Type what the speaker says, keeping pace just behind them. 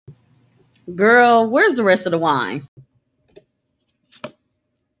Girl, where's the rest of the wine?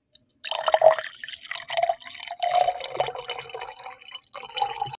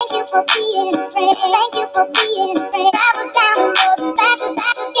 Thank you for being a friend. Thank you for being a friend. Travel down the road, back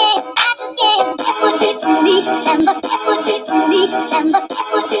again, back again. It would be for me, and the it would be for me, and the it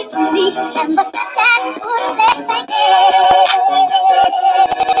would be for me, and the attached would say thank you.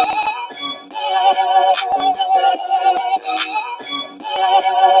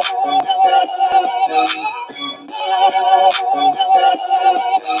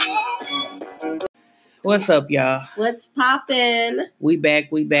 What's up, y'all? What's poppin'? We back.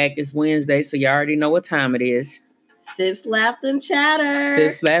 It's Wednesday, so you already know what time it is. Sips, laugh, and chatter.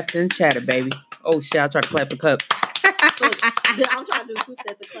 Sips, laugh, and chatter, baby. Oh, shit, I'll try to clap the cup. I'm trying to do 2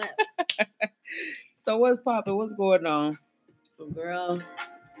 sets of claps. So what's poppin'? What's going on? Girl,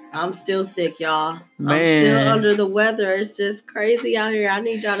 I'm still sick, y'all. Man. I'm still under the weather. It's just crazy out here. I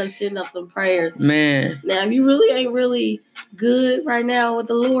need y'all to send up some prayers. Man. Now, if you really ain't really good right now with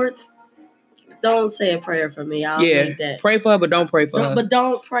the Lord, don't say a prayer for me. I don't need that. Pray for her, but don't pray for her. But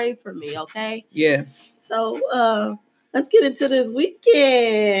don't pray for me, okay? Yeah. So, let's get into this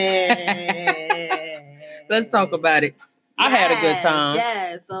weekend. Let's talk about it. I had a good time.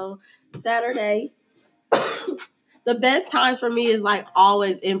 Yeah, so Saturday, the best times for me is like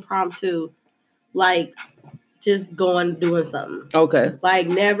always impromptu, like just doing something. Okay. Like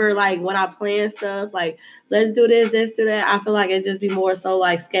never like when I plan stuff, like let's do this, do that. I feel like it'd just be more so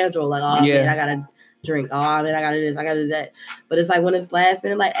like schedule, like man, I gotta drink. Oh man, I gotta do this, I gotta do that. But it's like when it's last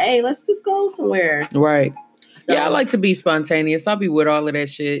minute, like, hey, let's just go somewhere. Right. So, I like to be spontaneous. I'll be with all of that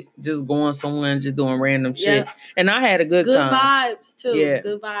shit, just going somewhere and just doing random shit. And I had a good time. Good vibes too. Yeah.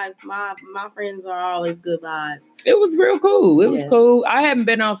 Good vibes. My friends are always good vibes. It was real cool. It was cool. I haven't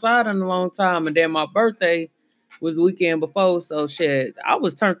been outside in a long time, and then my birthday was the weekend before, so shit, I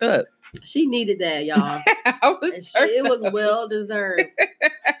was turned up. She needed that, y'all. It was well deserved.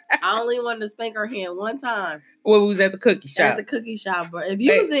 I only wanted to spank her hand one time. Well, we was at the cookie shop. At the cookie shop, bro. If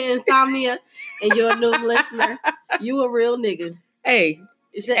you was in Insomnia and you're a new listener, you a real nigga. Hey,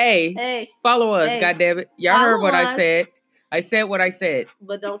 follow us, goddammit. Y'all heard what I said. I said what I said.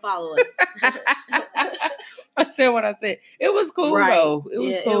 But don't follow us. I said what I said. It was cool, though. It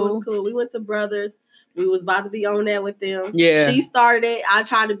was cool. It was cool. We went to Brothers. We was about to be on that with them. Yeah. She started it. I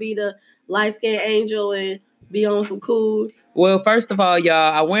tried to be the light-skinned angel and be on some cool. Well, first of all,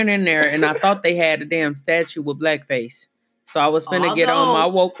 y'all, I went in there and I thought they had a damn statue with blackface. So I was finna get on my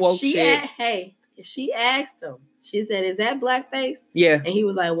woke shit. She asked him. She said, "Is that blackface?" Yeah. And he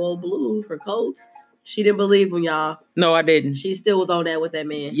was like, "Well, blue for coats." She didn't believe him, y'all. No, I didn't. She still was on that with that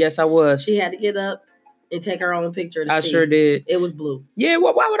man. Yes, I was. She had to get up and take her own picture to see. I sure did. It was blue. Yeah,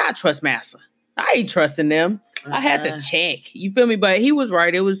 well, why would I trust Massa? I ain't trusting them. I had to check. You feel me? But he was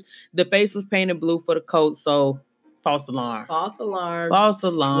right. It was the face was painted blue for the coat, so false alarm. False alarm. False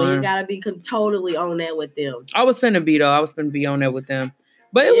alarm. Well, you gotta be totally on that with them. I was finna be though. I was finna be on that with them.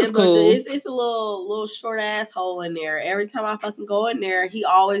 But it was cool. It's a little short asshole in there. Every time I fucking go in there, he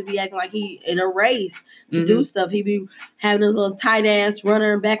always be acting like he in a race to do stuff. He be having a little tight ass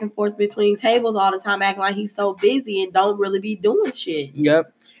running back and forth between tables all the time, acting like he's so busy and don't really be doing shit.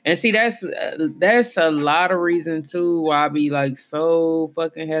 Yep. And see, that's a lot of reason too why I be like so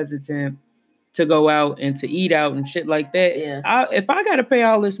fucking hesitant to go out and to eat out and shit like that. Yeah. If I gotta pay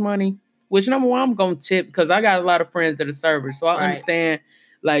all this money, which number one, I'm gonna tip because I got a lot of friends that are servers, so I understand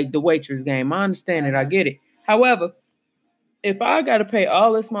like the waitress game. I understand it. I get it. However, if I gotta pay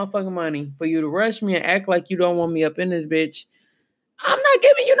all this motherfucking money for you to rush me and act like you don't want me up in this bitch, I'm not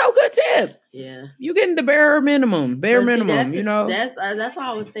giving you no good tip. Yeah. You getting the bare minimum, you know? That's why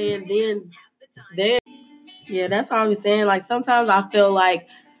I was saying then. Yeah, that's what I was saying. Like, sometimes I feel like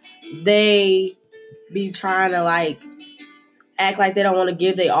they be trying to, like, act like they don't want to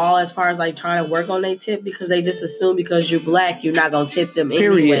give they all as far as, like, trying to work on their tip because they just assume because you're black, you're not going to tip them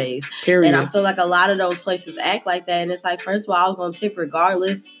anyways. Period. And I feel like a lot of those places act like that. And it's like, first of all, I was going to tip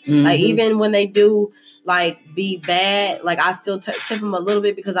regardless. Like, even when they do, like, be bad, like, I still tip them a little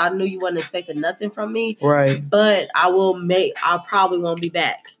bit because I knew you wasn't expecting nothing from me. Right. But I probably won't be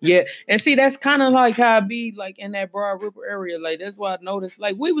back. Yeah. And see, that's kind of like how I be, like, in that Broad Ripper area. Like, that's why I noticed,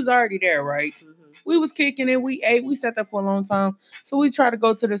 like, we was already there, right? We was kicking it. We ate. We sat there for a long time. So we tried to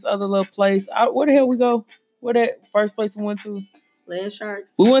go to this other little place. Where the hell we go? Where that first place we went to? Land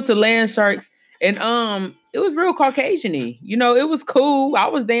Sharks. We went to Land Sharks. And it was real Caucasian-y. You know, it was cool. I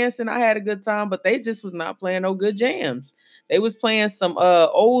was dancing. I had a good time, but they just was not playing no good jams. They was playing some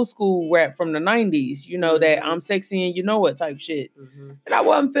old school rap from the 90s, you know, that I'm sexy and you know what type shit. And I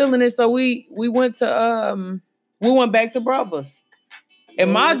wasn't feeling it. So we went back to Brothers.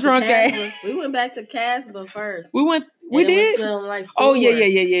 And my drunk ass. We went back to Casbah first. We did? It was like oh, yeah.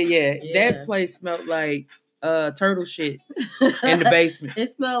 That place smelled like turtle shit in the basement.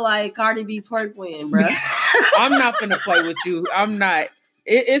 It smelled like Cardi B twerk win, bro. I'm not finna play with you. I'm not.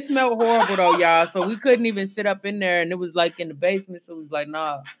 It smelled horrible though, y'all. So we couldn't even sit up in there, and it was like in the basement. So it was like,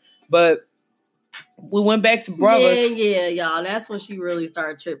 nah. But we went back to Brothers. Yeah, y'all. That's when she really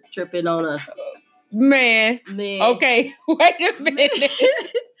started tripping on us. Man. Okay, wait a minute.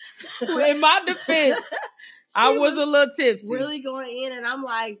 In my defense, I was a little tipsy. Really going in, and I'm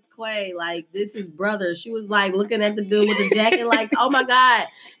like, Quay, like, this is Brothers. She was like looking at the dude with the jacket, like, oh my God,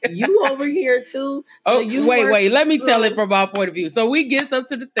 you over here too? So wait, let me tell it from my point of view. So we gets up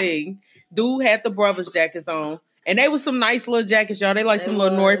to the thing. Dude had the Brothers jackets on. And they was some nice little jackets, y'all. They like some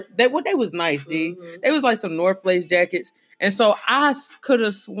little North. They was nice, G. Mm-hmm. They was like some North Face jackets. And so I could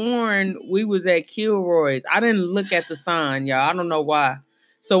have sworn we was at Kilroy's. I didn't look at the sign, y'all. I don't know why.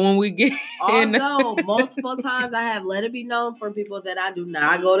 So when we get although multiple times I have let it be known for people that I do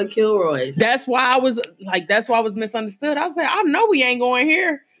not go to Kilroy's. That's why I was misunderstood. I said, I know we ain't going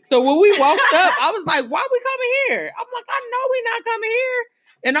here. So when we walked up, I was like, why we coming here? I'm like, I know we not coming here.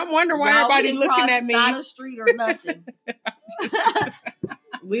 And I'm wondering why everybody looking at me. Not a street or nothing.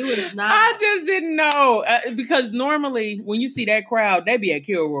 We would not. I just didn't know because normally when you see that crowd, they be at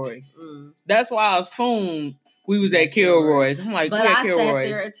Kilroy's. That's why I assumed we was at Kilroy's. I'm like, but I sat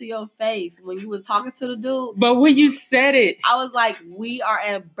there to your face when you was talking to the dude. But when you said it, I was like, we are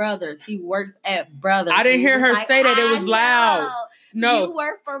at Brothers. He works at Brothers. I didn't hear her say that. It was loud. No, you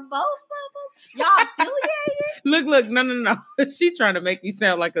work for both of them. Y'all affiliated? Look, no. She's trying to make me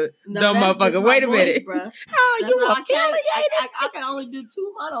sound like a dumb motherfucker. Wait a minute. Bruh. Oh, you affiliated? I can only do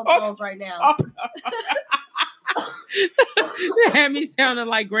 2 monotones right now. That had me sounding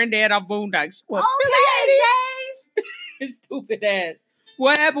like Granddad on Boondocks. Affiliated? Stupid ass.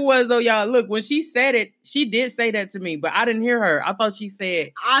 What happened was though, y'all, look, when she said it, she did say that to me, but I didn't hear her. I thought she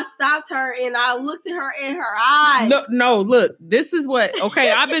said. I stopped her and I looked at her in her eyes. No, look, this is what, okay,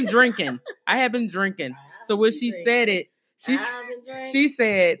 I've been drinking. I have been drinking. So when she said it, she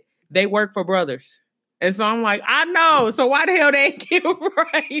said they work for Brothers. And so I'm like, I know. So why the hell they ain't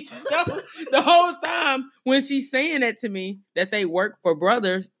Kilroy? So the whole time when she's saying that to me, that they work for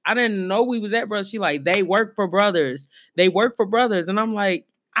Brothers, I didn't know we was at Brothers. She like, they work for Brothers. They work for Brothers. And I'm like,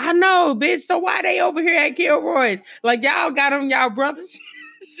 I know, bitch. So why they over here at Kilroy's? Like, y'all got them, y'all brothers.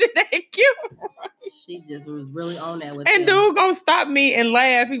 Shit at Kilroy. She just was really on that with and them. Dude gonna stop me and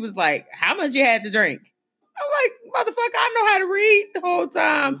laugh. He was like, how much you had to drink? I'm like, motherfucker, I know how to read the whole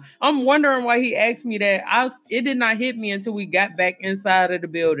time. I'm wondering why he asked me that. It did not hit me until we got back inside of the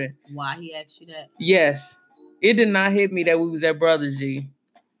building. Why he asked you that? Yes. It did not hit me that we was at Brothers, G.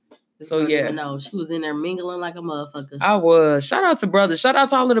 So yeah. No, she was in there mingling like a motherfucker. I was. Shout out to Brothers. Shout out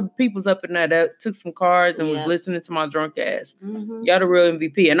to all of the peoples up in there that took some cards and was listening to my drunk ass. Mm-hmm. Y'all the real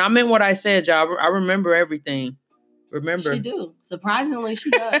MVP. And I meant what I said, y'all. I remember everything. Remember? She do. Surprisingly, she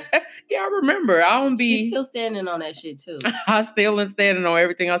does. Yeah, I remember. I don't be... She's still standing on that shit, too. I still am standing on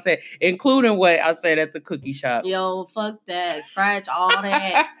everything I said, including what I said at the cookie shop. Yo, fuck that. Scratch all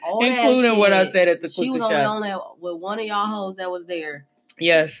that. Including what I said at the cookie shop. She was only on that with one of y'all hoes that was there.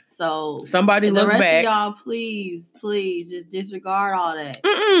 Yes. So... Somebody look back. The rest of y'all, please, just disregard all that.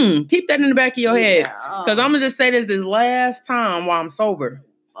 Keep that in the back of your head. Because I'm going to just say this last time while I'm sober.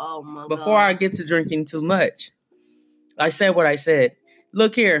 Oh, my God. Before I get to drinking too much. I said what I said.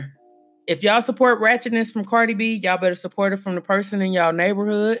 Look here. If y'all support ratchetness from Cardi B, y'all better support it from the person in y'all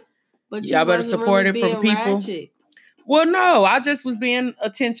neighborhood. But y'all better support it from people. Ratchet. Well, no, I just was being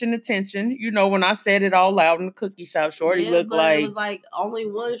attention. You know, when I said it all loud in the cookie shop, Shorty looked like... it was like only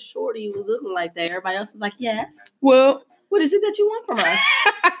one Shorty was looking like that. Everybody else was like, yes. Well... What is it that you want from us?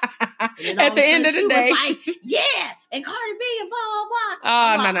 At the end of the day, was like, yeah, and Cardi B and blah blah blah.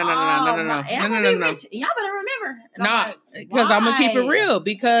 Oh, no. Y'all better remember. No, because I'm gonna keep it real.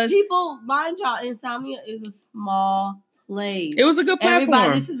 Because people, mind y'all, Insomnia is a small place. It was a good platform.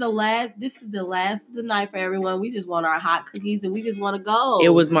 Everybody, this is the last of the night for everyone. We just want our hot cookies and we just want to go.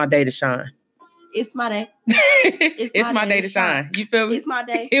 It was my day to shine. It's my day. It's my day to shine. You feel me? It's my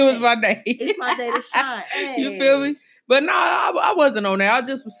day. It was my day. It's my day to shine. Hey. You feel me? But no, I wasn't on there. I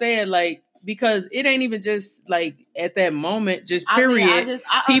just was saying, like, because it ain't even just, like, at that moment, just period. I mean,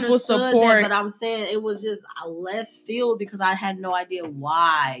 I people support. That, but I'm saying it was just a left field because I had no idea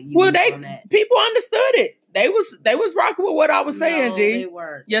why. People understood it. They was rocking with what I was saying, G. They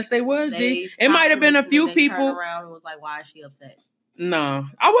were. Yes, they was, G. It might have been a few people. Turned around and was like, why is she upset? No,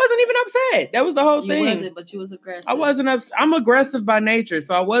 I wasn't even upset. That was the whole thing. You wasn't, but you was aggressive. I wasn't upset. I'm aggressive by nature,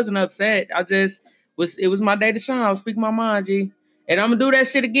 so I wasn't upset. It was my day to shine. I was speaking my mind, G. And I'm gonna do that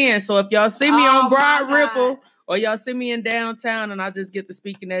shit again. So if y'all see me Oh on Broad my Ripple God. or y'all see me in downtown and I just get to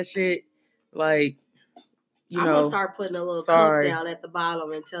speaking that shit, like, I'm gonna start putting a little sorry. cup down at the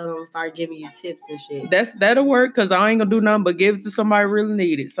bottom and tell them to start giving you tips and shit. That'll work because I ain't gonna do nothing but give it to somebody who really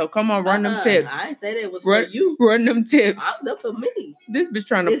need it. So come on, run them tips. I ain't said it was for you. Run them tips. I'm done for me. This bitch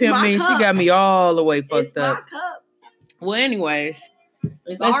trying to It's pimp my me. cup. She got me all the way It's fucked my up. cup. Well, anyways,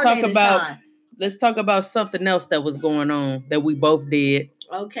 It's let's our talk day to about shine. let's talk about something else that was going on that we both did.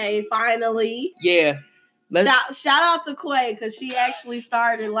 Okay, finally. Yeah. Shout out to Quay because she actually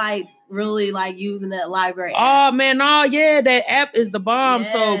started like really like using that library app. Oh man, that app is the bomb.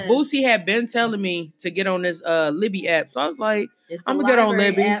 Yes. So Boosie had been telling me to get on this Libby app. So I was like, it's I'm gonna get on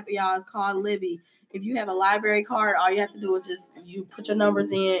Libby. App, y'all. It's called Libby. If you have a library card, all you have to do is just you put your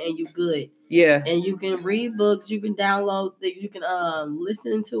numbers in and you good. Yeah. And you can read books, you can download, you can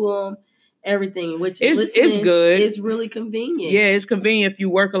listen to them, everything. Which it's good. It's really convenient. Yeah, it's convenient if you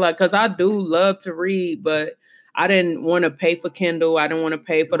work a lot because I do love to read, but I didn't want to pay for Kindle. I didn't want to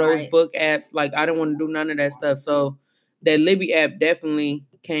pay for those book apps. Like I didn't want to do none of that stuff. So that Libby app definitely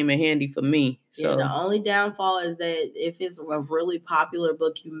came in handy for me. So yeah, the only downfall is that if it's a really popular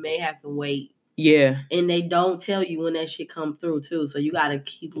book, you may have to wait. Yeah. And they don't tell you when that shit come through too. So you gotta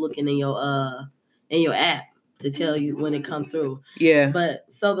keep looking in your app to tell you when it come through. Yeah. But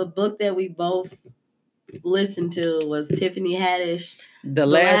so the book that we both listened to was Tiffany Haddish, The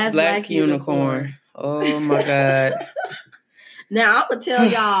Last Black Unicorn. Oh my God. Now I'm gonna tell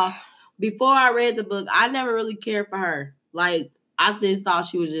y'all, before I read the book, I never really cared for her. Like I just thought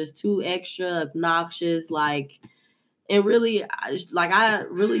she was just too extra obnoxious, like. And really, I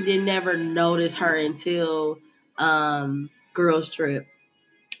really did never notice her until Girls Trip.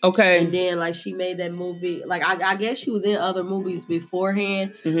 Okay. And then, like, she made that movie. Like, I guess she was in other movies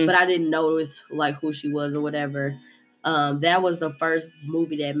beforehand, but I didn't notice, like, who she was or whatever. That was the first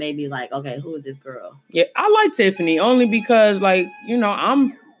movie that made me like, okay, who is this girl? Yeah, I like Tiffany only because, like,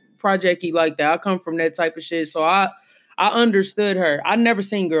 I'm project-y like that. I come from that type of shit, so I understood her. I never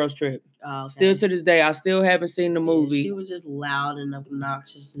seen Girls Trip. Oh, okay. Still to this day, I still haven't seen the movie. Yeah, she was just loud and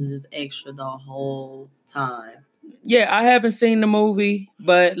obnoxious and just extra the whole time. Yeah, I haven't seen the movie,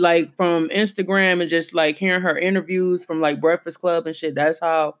 but like from Instagram and just like hearing her interviews from like Breakfast Club and shit, that's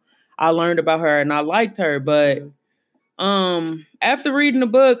how I learned about her and I liked her. But after reading the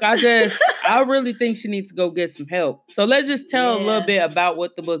book, I really think she needs to go get some help. So let's just tell a little bit about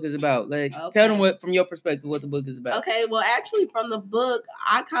what the book is about. Like tell them what from your perspective what the book is about. Okay, well actually from the book,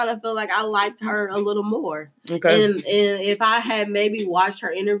 I kind of feel like I liked her a little more. Okay. And if I had maybe watched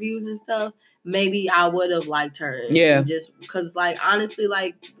her interviews and stuff, maybe I would have liked her. Yeah. Just because like honestly,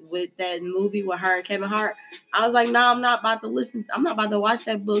 like with that movie with her and Kevin Hart, I was like, nah, I'm not about to watch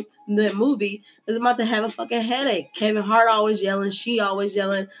that movie, because I'm about to have a fucking headache. Kevin Hart always yelling, she always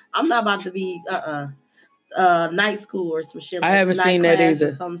yelling. I'm not about to be night school or some shit. I haven't seen that either. Or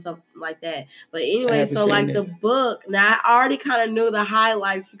something like that. But anyway, so like the book, now I already kind of knew the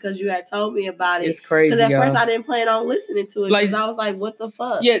highlights because you had told me about it. It's crazy. Because at first I didn't plan on listening to it because I was like, what the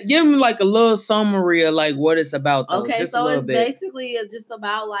fuck? Yeah, give me like a little summary of like what it's about though. Okay, just so it's basically just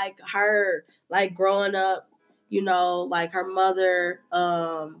about like her like growing up. Like her mother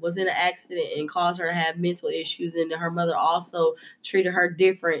was in an accident and caused her to have mental issues, and her mother also treated her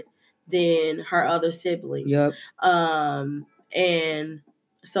different than her other siblings. Yep. And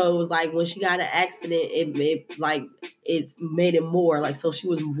so it was like when she got in an accident, it made it more like, so she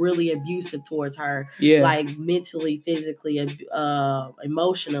was really abusive towards her. Yeah. Like mentally, physically,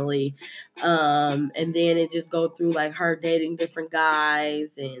 emotionally. And then it just go through like her dating different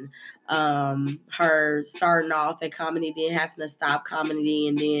guys and her starting off at comedy, then having to stop comedy,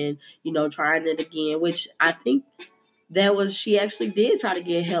 and then, trying it again, which I think she actually did try to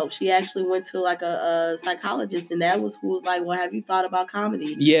get help. She actually went to like a psychologist, and that was who was like, well, have you thought about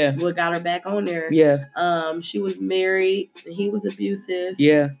comedy? Yeah. What got her back on there? Yeah. She was married. He was abusive.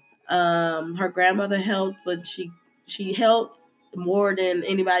 Yeah. Her grandmother helped, but she helped more than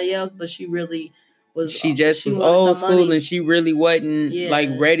anybody else, but she really was. She was old school, and she really wasn't like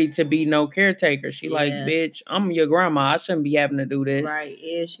ready to be no caretaker. She like, bitch, I'm your grandma. I shouldn't be having to do this. Right.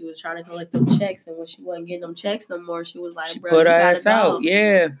 Yeah. She was trying to collect them checks, and when she wasn't getting them checks no more, she was like, she put her ass out.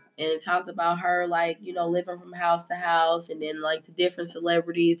 Yeah. And it talked about her like, living from house to house, and then like the different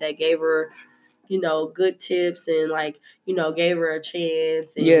celebrities that gave her, good tips and like, gave her a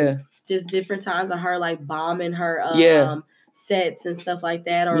chance. And just different times of her like bombing her sets and stuff like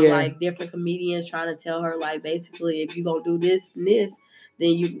that, or Yeah. like different comedians trying to tell her like basically if you gonna do this and this,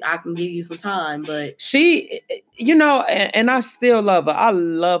 then I can give you some time. But she, and I still love her. I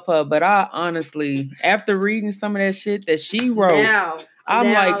love her, but I honestly, after reading some of that shit that she wrote,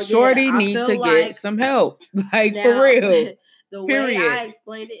 I'm like, Shorty need to get some help, like for real. The way I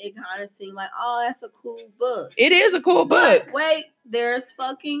explained it, it kind of seemed like, oh, that's a cool book. It is a cool book. But wait, there's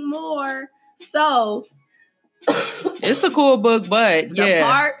fucking more. So it's a cool book, but the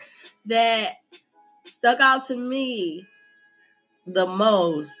part that stuck out to me the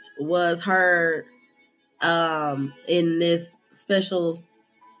most was her in this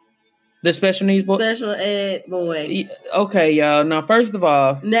the special needs boy, special ed boy. Okay, y'all. Now, first of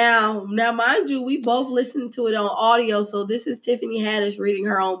all, now, mind you, we both listened to it on audio, so this is Tiffany Haddish reading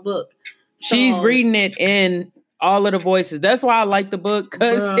her own book. So, she's reading it in all of the voices. That's why I like the book,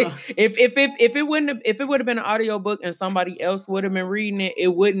 because if it would have been an audio book and somebody else would have been reading it,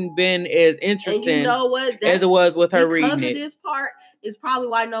 it wouldn't been as interesting. And you know what? As it was with her reading it. Because of this part is probably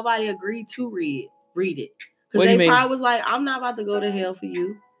why nobody agreed to read it. What Because do you probably was like, I'm not about to go to hell for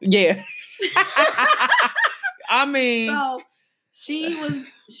you. Yeah. I mean, so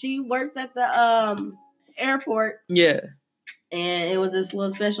she worked at the airport. Yeah. And it was this little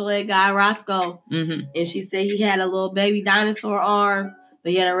special ed guy, Roscoe. Mm-hmm. And she said he had a little baby dinosaur arm,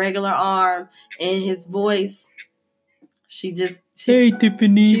 but he had a regular arm. And his voice, hey,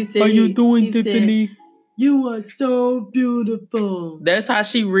 Tiffany, how you doing, Tiffany? Said, you are so beautiful. That's how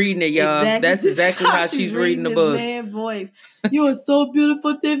she reading it, y'all. Exactly. That's exactly how she's reading the book. Man voice. You are so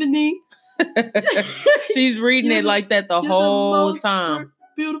beautiful, Tiffany. She's reading it like that the whole time.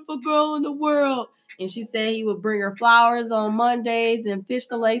 Beautiful girl in the world. And she said he would bring her flowers on Mondays and fish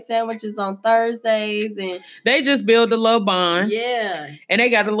fillet sandwiches on Thursdays. And they just build a little bond. Yeah. And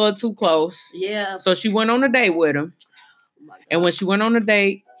they got a little too close. Yeah. So she went on a date with him. And when she went on a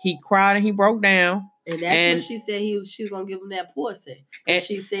date, he cried and he broke down. And that's when she said she was gonna give him that pussy. And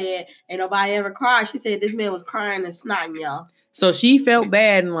she said, ain't nobody ever cried. She said this man was crying and snotting, y'all. So she felt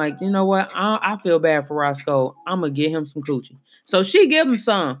bad and like, you know what? I feel bad for Roscoe. I'm gonna get him some coochie. So she give him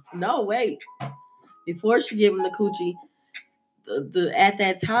some. No, wait. Before she gave him the coochie, at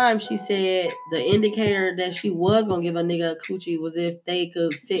that time she said the indicator that she was gonna give a nigga a coochie was if they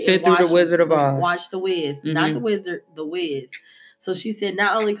could sit and through watch the Wizard of Oz. Watch the Wiz, not the Wizard, the Wiz. So she said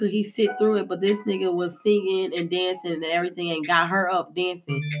not only could he sit through it, but this nigga was singing and dancing and everything and got her up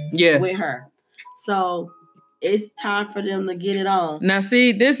dancing with her. So it's time for them to get it on. Now,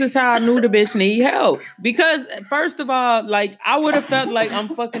 see, this is how I knew the bitch need help. Because first of all, like I would have felt like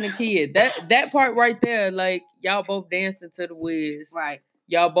I'm fucking a kid. That part right there, like y'all both dancing to the Wiz. Right.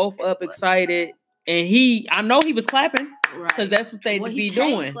 Y'all both up excited. And I know he was clapping. Right. Because that's what they be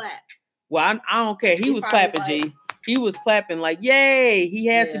doing. Clap. Well, I don't care. He was clapping, G. He was clapping like, yay, he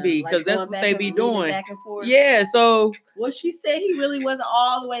had to be, because that's what they be doing. Back and forth. Yeah, so. Well, she said he really wasn't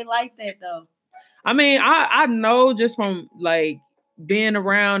all the way like that, though. I mean, I know just from, like, being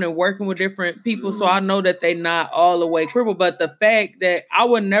around and working with different people, so I know that they not all the way crippled. But the fact that I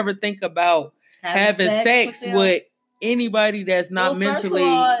would never think about having sex with anybody that's not mentally,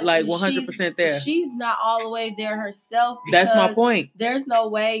 like, 100% there. She's not all the way there herself. That's my point. There's no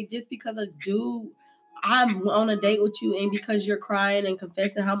way, just because a dude... I'm on a date with you, and because you're crying and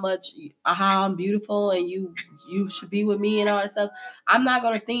confessing how I'm beautiful and you should be with me and all that stuff, I'm not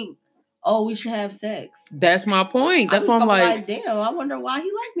gonna think, oh, we should have sex. That's my point. That's why I'm like, damn, I wonder why he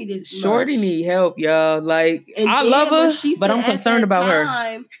liked me this Shorty much. Need help, y'all. Like, I love her, but I'm concerned about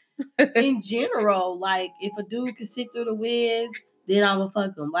her. In general, like, if a dude could sit through the Wiz, then I'm gonna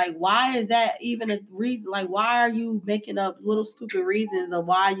fuck him. Like, why is that even a reason? Like, why are you making up little stupid reasons of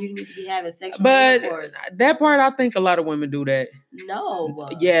why you need to be having sexual intercourse? That part, I think a lot of women do that. No.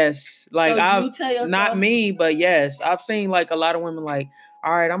 Yes. Like, so you tell yourself, not me, but yes. I've seen, like, a lot of women like,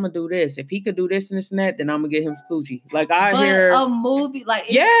 all right, I'm gonna do this. If he could do this and this and that, then I'm gonna get him coochie. Like, I hear a movie, like,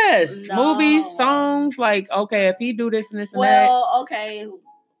 yes, movies, songs. Like, okay, if he do this and this and that. Well, okay.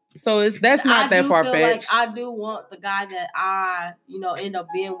 So that's not that far fetched. Like, I do want the guy that I, end up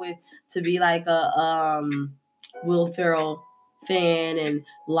being with to be like a Will Ferrell fan and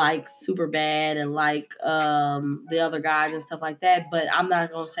like Superbad and like the other guys and stuff like that. But I'm not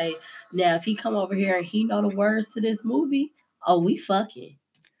gonna say now if he come over here and he know the words to this movie, oh, we fucking.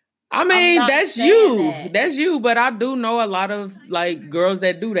 I mean, that's you. That's you. But I do know a lot of like girls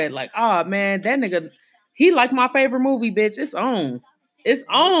that do that. Like, oh man, that nigga, he like my favorite movie, bitch. It's on. It's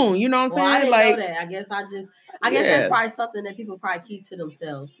on, you know what I'm saying? I didn't like, know that. I guess that's probably something that people probably keep to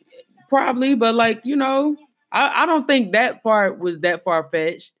themselves. Probably, but like, I don't think that part was that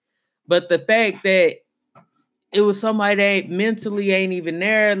far-fetched. But the fact that it was somebody that mentally ain't even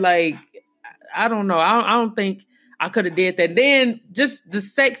there. Like, I don't know. I don't think I could have did that. Then just the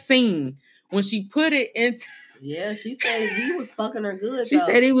sex scene when she put it into. Yeah, she said he was fucking her good. She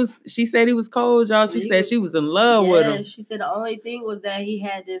said he was. She said he was cold, y'all. She said she was in love with him. She said the only thing was that he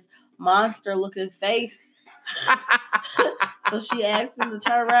had this monster-looking face. So she asked him to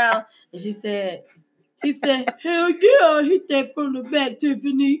turn around, and he said, "Hell yeah, I hit that from the back,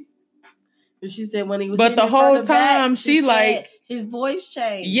 Tiffany." And she said when he was, but the whole time she like his voice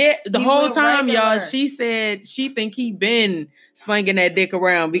changed. Yeah, the whole time, y'all. She said she think he been slinging that dick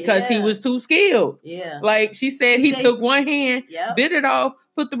around because he was too skilled. Yeah, like she said he took one hand, bit it off,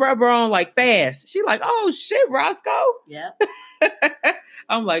 put the rubber on like fast. She like, oh shit, Roscoe. Yep.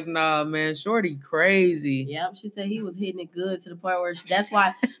 I'm like, nah, man, shorty crazy. Yep. She said he was hitting it good to the point where that's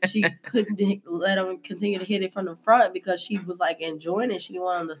why she couldn't let him continue to hit it from the front because she was like enjoying it. She didn't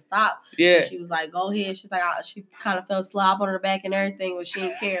want him to stop. Yeah. So she was like, go ahead. She's like, she kind of felt slop on her back and everything, but she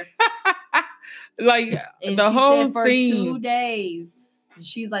didn't care. Like and the she whole said for scene. 2 days,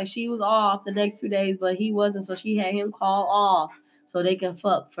 she's like, she was off the next 2 days, but he wasn't. So she had him call off so they can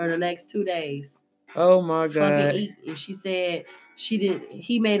fuck for the next 2 days. Oh my God. Fucking eat. And she said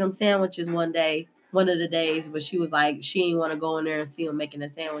he made them sandwiches one of the days, but she was like, she didn't want to go in there and see him making the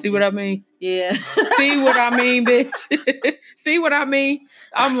sandwiches. See what I mean? Yeah. See what I mean, bitch? See what I mean?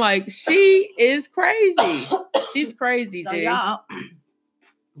 I'm like, she is crazy. She's crazy, so G. Y'all,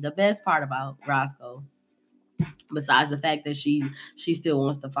 the best part about Roscoe, besides the fact that she still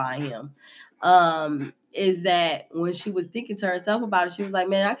wants to find him, is that when she was thinking to herself about it, she was like,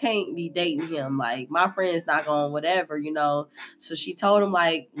 man, I can't be dating him. Like, my friend's not going whatever, you know. So she told him,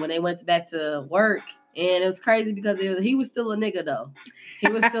 like, when they went back to work, and it was crazy because he was still a nigga, though. He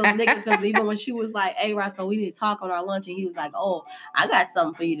was still a nigga because even when she was like, hey, Roscoe, we need to talk on our lunch, and he was like, oh, I got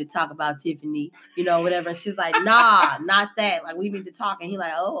something for you to talk about, Tiffany, you know, whatever. And she's like, nah, not that. Like, we need to talk. And he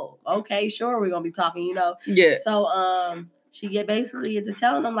like, oh, okay, sure, we're going to be talking, you know. Yeah. So she get basically into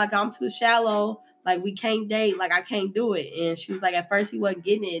telling him, like, I'm too shallow. Like, we can't date. Like, I can't do it. And she was like, at first he wasn't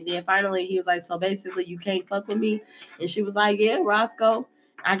getting it. And then finally he was like, so basically you can't fuck with me? And she was like, yeah, Roscoe,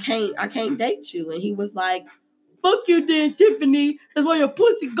 I can't date you. And he was like, fuck you then, Tiffany. That's why your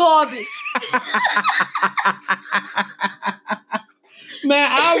pussy garbage. Man,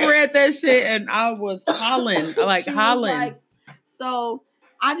 I read that shit and I was hollering. Like, hollering. Like, so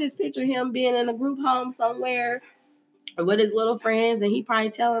I just picture him being in a group home somewhere with his little friends, and he probably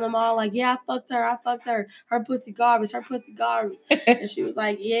telling them all, like, yeah, I fucked her. Her pussy garbage. And she was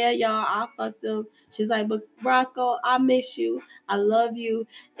like, yeah, y'all, I fucked him. She's like, but Roscoe, I miss you. I love you.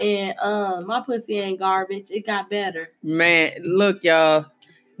 And my pussy ain't garbage. It got better. Man, look, y'all.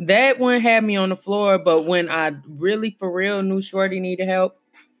 That one had me on the floor, but when I really, for real, knew Shorty needed help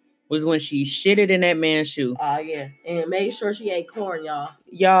was when she shitted in that man's shoe. Oh, yeah. And made sure she ate corn, y'all.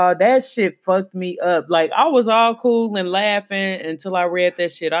 Y'all, that shit fucked me up. Like, I was all cool and laughing until I read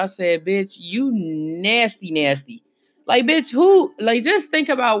that shit. I said, bitch, you nasty. Like, bitch, just think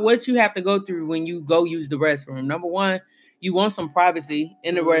about what you have to go through when you go use the restroom. Number one, you want some privacy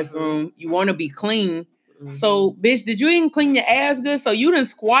in the restroom. You want to be clean. Mm-hmm. So, bitch, did you even clean your ass good? So you done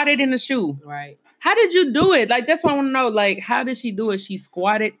squatted in the shoe. Right. How did you do it? Like, that's what I want to know. Like, how did she do it? She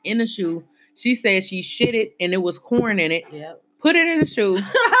squatted in the shoe. She said she shit it and it was corn in it. Yep. Put it in the shoe.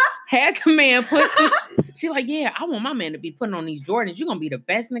 Had the man put the she like, yeah, I want my man to be putting on these Jordans. You're going to be the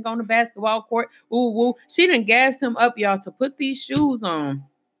best nigga on the basketball court. Ooh, woo. She done gassed him up, y'all, to put these shoes on.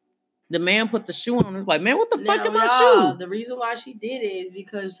 The man put the shoe on. It's like, man, what the fuck in my shoe? The reason why she did it is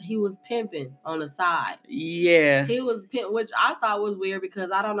because he was pimping on the side. Yeah. He was pimp, which I thought was weird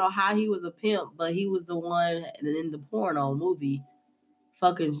because I don't know how he was a pimp, but he was the one in the porno movie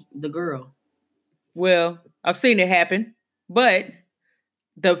fucking the girl. Well, I've seen it happen. But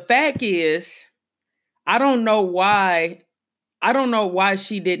the fact is, I don't know why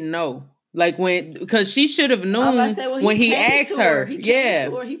she didn't know. Like, because she should have known when he asked her.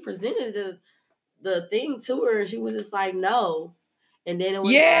 He presented the thing to her, and she was just like, no. And then it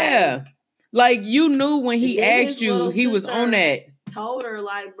was like you knew when he asked you, he was on that. Told her,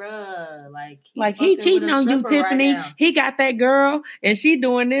 like, bruh, like he cheating on you, Tiffany. Right, he got that girl, and she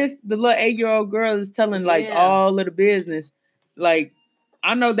doing this. The little 8-year-old girl is telling all of the business. Like,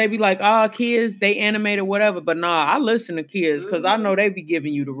 I know they be like, oh, kids, they animated whatever, but nah, I listen to kids because I know they be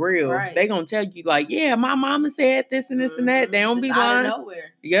giving you the real. Right. They gonna tell you like, yeah, my mama said this and this and that. They don't be lying. Out of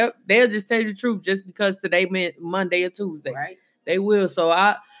nowhere. Yep, they'll just tell you the truth just because today meant Monday or Tuesday. Right. They will. So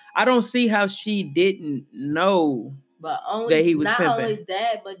I don't see how she didn't know. But only that he was not pimping. Only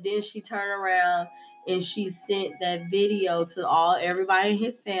that, but then she turned around and she sent that video to everybody in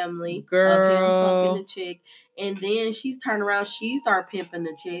his family Girl. of him fucking the chick. And then she's turned around, she started pimping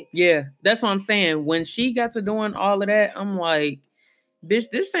the chick. Yeah, that's what I'm saying. When she got to doing all of that, I'm like, bitch,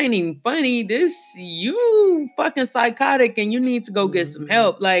 this ain't even funny. You fucking psychotic and you need to go get some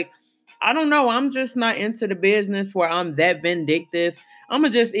help. Like, I don't know. I'm just not into the business where I'm that vindictive. I'm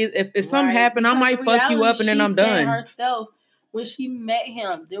gonna just, if something happen, I might fuck you up and then I'm done. Herself, when she met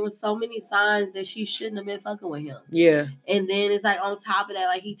him, there was so many signs that she shouldn't have been fucking with him. Yeah. And then it's like on top of that,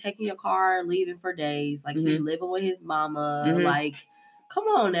 like he taking your car and leaving for days. Like he living with his mama. Like, come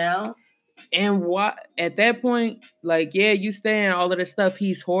on now. And what at that point, like, yeah, you saying all of this stuff,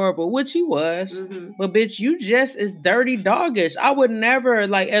 he's horrible, which he was. But bitch, you just is dirty doggish. I would never,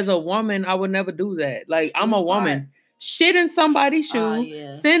 like, as a woman, I would never do that. Like, I'm a woman. Shit in somebody's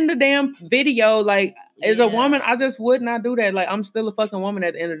shoe, send the damn video. Like, as a woman, I just would not do that. Like, I'm still a fucking woman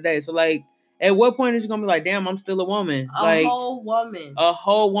at the end of the day. So, like, at what point is you gonna be like, damn, I'm still a woman? A whole woman. A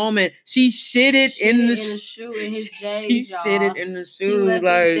whole woman. She shitted in the shoe, in his J's, she shitted in the shoe. He left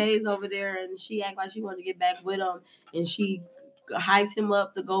like, his J's over there, and she acted like she wanted to get back with him, and she hyped him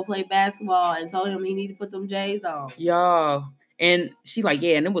up to go play basketball and told him he needed to put them J's on. Y'all. And she like,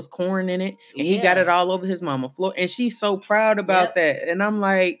 yeah, and it was corn in it. And he got it all over his mama floor. And she's so proud about that. And I'm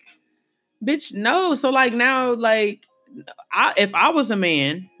like, bitch, no. So like now, like, if I was a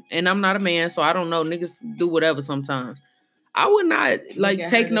man, and I'm not a man, so I don't know, niggas do whatever sometimes. I would not like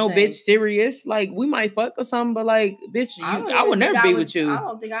take no bitch serious. Like, we might fuck or something, but like, bitch, I would never be with you. I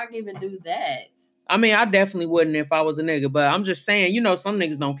don't think I can even do that. I mean, I definitely wouldn't if I was a nigga, but I'm just saying, you know, some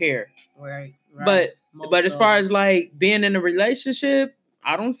niggas don't care. Right. But as far as like being in a relationship,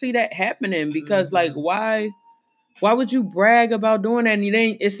 I don't see that happening because like why would you brag about doing that? And you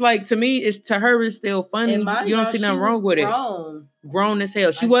ain't, it's like, to me, to her it's still funny. You don't see nothing wrong with it. Grown as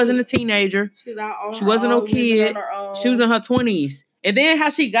hell. She wasn't a teenager. She wasn't no kid. She was in her 20s. And then how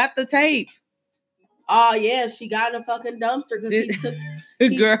she got the tape. Oh yeah, she got in a fucking dumpster because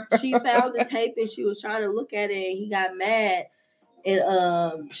she found the tape and she was trying to look at it and he got mad.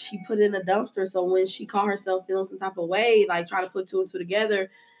 And she put it in a dumpster. So when she caught herself feeling some type of way, like trying to put two and two together,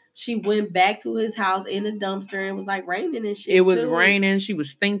 she went back to his house in the dumpster and was like raining and shit. It was raining. She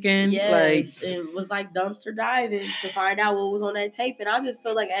was thinking. Yes, it was like dumpster diving to find out what was on that tape. And I just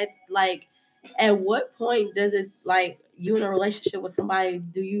feel like at what point does it, like, you in a relationship with somebody,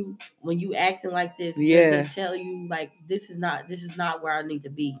 when you acting like this, does it tell you like this is not where I need to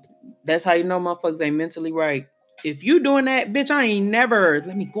be? That's how you know motherfuckers ain't mentally right. If you doing that, bitch, I ain't never,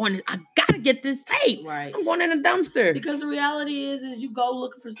 let me go in, I gotta get this tape. Right. I'm going in a dumpster. Because the reality is you go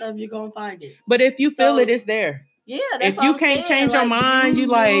looking for stuff, you're going to find it. But if you feel it's there. Yeah, that's if you can't change your mind, you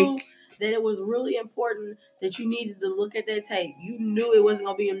like. That it was really important that you needed to look at that tape. You knew it wasn't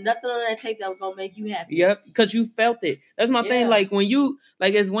going to be nothing on that tape that was going to make you happy. Yep, because you felt it. That's my thing. Like, when you,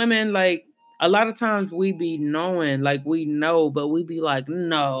 like, as women, like, a lot of times we be knowing, like, we know, but we be like,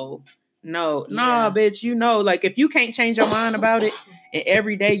 no, bitch, you know, like, if you can't change your mind about it and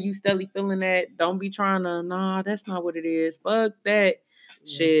every day you steadily feeling that, don't be trying to, that's not what it is. Fuck that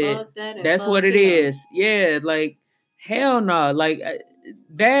shit. Fuck that. That's what it is. Yeah, like, hell no. Like,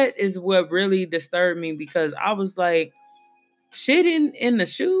 that is what really disturbed me because I was like, shitting in the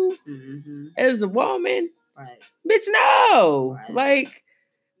shoe as a woman? Right. Bitch, no. Right. Like,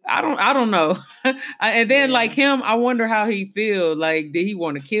 I don't know. And then like him, I wonder how he feel. Like, did he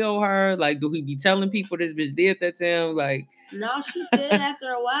want to kill her? Like, do he be telling people this bitch did that to him? Like, no, she said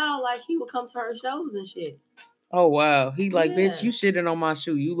after a while, like, he would come to her shows and shit. Oh wow. He like, bitch, you shitting on my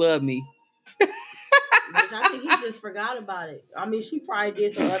shoe. You love me. Bitch, I think he just forgot about it. I mean, she probably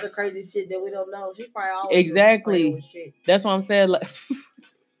did some other crazy shit that we don't know. She probably always exactly. Shit. That's what I'm saying. Like,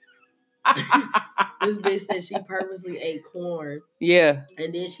 this bitch said she purposely ate corn. Yeah.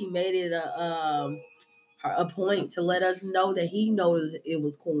 And then she made it a point to let us know that he knows it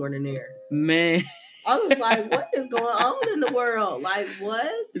was corn in there. Man. I was like, what is going on in the world? Like,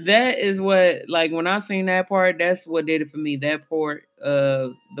 what? That is what, like, when I seen that part, that's what did it for me. That part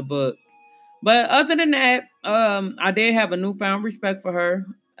of the book. But other than that, I did have a newfound respect for her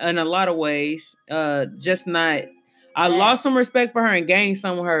in a lot of ways. Just not, I lost some respect for her and gained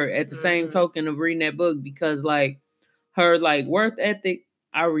some of her at the same token of reading that book because, like, her, like, work ethic,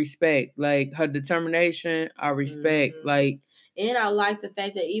 I respect. Like, her determination, I respect. Like, and I like the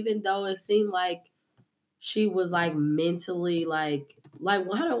fact that even though it seemed like she was, like, mentally, like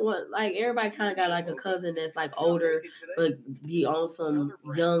everybody kind of got like a cousin that's like older but be on some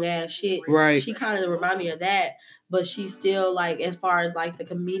young ass shit. Right. She kind of remind me of that, but she's still like, as far as like the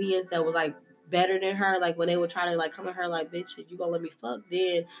comedians that was like better than her. Like when they would try to like come at her like, bitch, you gonna let me fuck,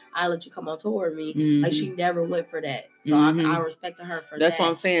 then I let you come on tour with me. Mhm. Like she never went for that. So I respected her for That's that. what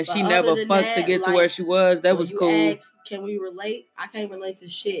I'm saying. But She other never than fucked to that, get to like, where she was. That when was you cool. ask, can we relate? I can't relate to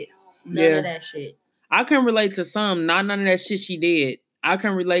shit. None of that shit. I can relate to some, not none of that shit she did. I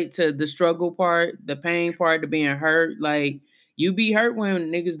can relate to the struggle part, the pain part, the being hurt. Like, you be hurt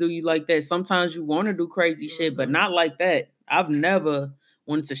when niggas do you like that. Sometimes you want to do crazy shit, but not like that. I've never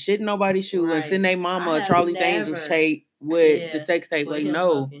wanted to shit in nobody's shoe and send their mama a Charlie's Angels tape with the sex tape. Like,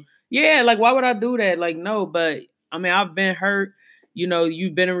 no. Fucking. Yeah, like, why would I do that? Like, no, but, I mean, I've been hurt. You know,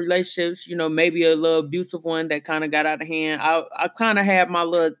 you've been in relationships, you know, maybe a little abusive one that kind of got out of hand. I kind of had my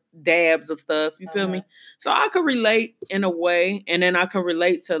little dabs of stuff, you feel me? So I could relate in a way, and then I could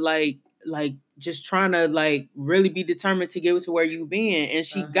relate to like just trying to like really be determined to get to where you been, and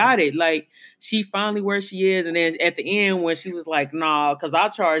she got it. Like she finally where she is, and then at the end when she was like, nah, because I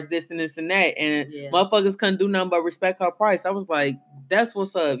charge this and this and that, and motherfuckers couldn't do nothing but respect her price. I was like, that's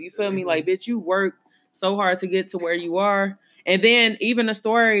what's up. You feel me? Like, bitch, you worked so hard to get to where you are. And then even the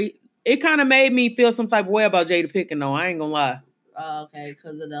story, it kind of made me feel some type of way about Jada Pinkett, though. I ain't gonna lie. Okay,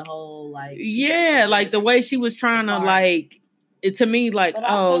 because of the whole like. Yeah, like the way she was trying to like it to me, like,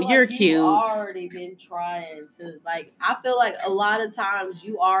 oh, you're cute. You already been trying to like. I feel like a lot of times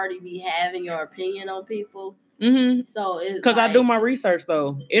you already be having your opinion on people. Mm-hmm. So it's because I do my research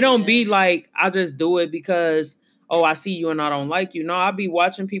though. It don't be like I just do it because I see you and I don't like you. No, I be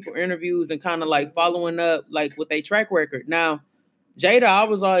watching people interviews and kind of like following up like with a track record. Now, Jada, I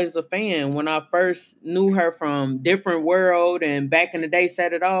was always a fan when I first knew her from Different World and back in the day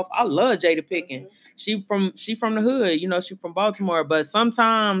Set It Off. I love Jada Pinkett. She from the hood, you know, she from Baltimore. But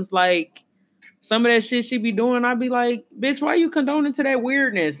sometimes like some of that shit she be doing, I be like, bitch, why you condoning to that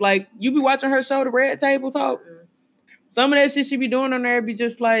weirdness? Like you be watching her show, The Red Table Talk. Some of that shit she be doing on there be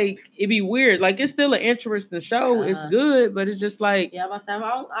just like, it be weird. Like, it's still an interesting show. It's good, but it's just like... Yeah,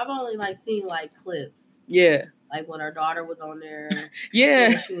 I've only, like, seen, like, clips. Yeah. Like, when her daughter was on there.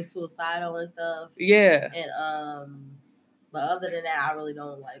 Yeah. She was suicidal and stuff. Yeah. And, but other than that, I really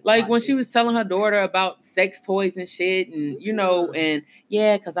don't, like when she was telling her daughter about sex toys and shit, and, you know, and,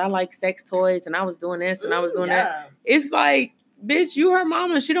 yeah, because I like sex toys, and I was doing this, and I was doing that. It's like... Bitch, you her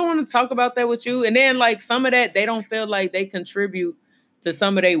mama. She don't want to talk about that with you. And then, like, some of that, they don't feel like they contribute to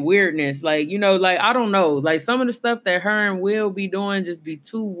some of their weirdness. Like, you know, like, I don't know. Like, some of the stuff that her and Will be doing just be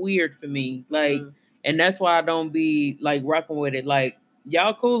too weird for me. Like, and that's why I don't be, like, rocking with it. Like,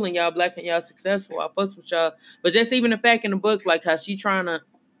 y'all cool and y'all black and y'all successful. I fucks with y'all. But just even the fact in the book, like, how she trying to...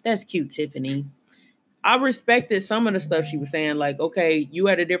 That's cute, Tiffany. I respected some of the stuff she was saying. Like, okay, you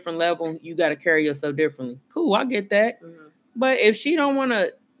at a different level. You got to carry yourself differently. Cool, I get that. But if she don't want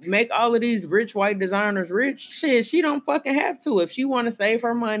to make all of these rich white designers rich, shit, she don't fucking have to. If she want to save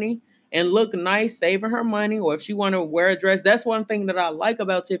her money and look nice saving her money, or if she want to wear a dress, that's one thing that I like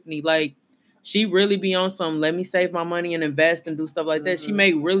about Tiffany. Like, she really be on some, let me save my money and invest and do stuff like that. She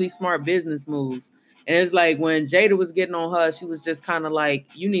make really smart business moves. And it's like when Jada was getting on her, she was just kind of like,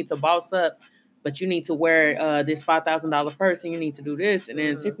 you need to boss up, but you need to wear this $5,000 purse and you need to do this. And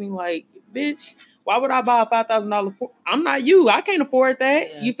then Tiffany like, bitch, why would I buy a $5,000? I'm not you. I can't afford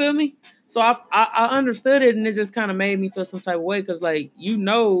that. Yeah. You feel me? So I understood it, and it just kind of made me feel some type of way because, like, you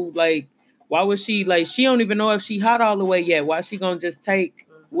know, like, why would she, like, she don't even know if she hot all the way yet. Why she gonna just take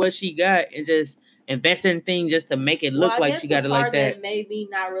what she got and just invest in things just to make it look like she got it like that? What made me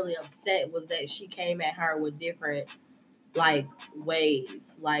not really upset was that she came at her with different, like,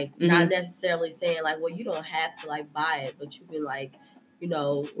 ways. Like, not necessarily saying, like, well, you don't have to, like, buy it, but you can, like, you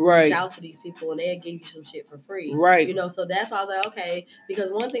know, reach out to these people and they'll give you some shit for free. Right. You know, so that's why I was like, okay, because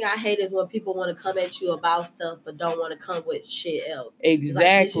one thing I hate is when people want to come at you about stuff but don't want to come with shit else. Exactly.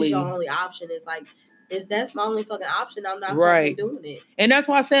 Like, this is your only option. It's like, that's my only fucking option. I'm not fucking doing it. And that's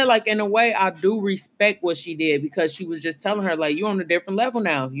why I said, like, in a way, I do respect what she did because she was just telling her, like, you're on a different level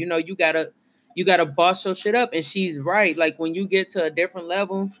now. You know, you gotta boss your shit up. And she's right. Like, when you get to a different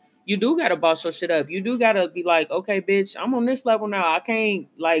level, you do gotta boss your shit up. You do gotta be like, okay, bitch, I'm on this level now. I can't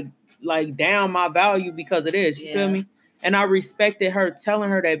like down my value because of this. You feel me? And I respected her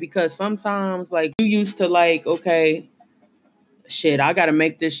telling her that because sometimes like you used to like, okay, shit, I gotta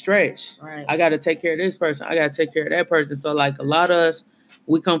make this stretch. Right. I gotta take care of this person. I gotta take care of that person. So like a lot of us,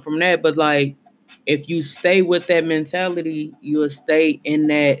 we come from that. But like if you stay with that mentality, you'll stay in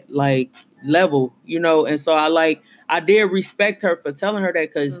that like level, you know. And so I did respect her for telling her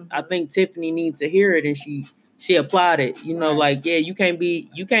that because I think Tiffany needs to hear it, and she applied it. You know, like, yeah, you can't be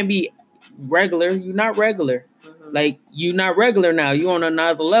regular. You're not regular. Like, you're not regular now. You're on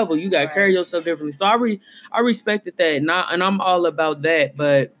another level. You gotta carry yourself differently. So I respected that, and I'm all about that.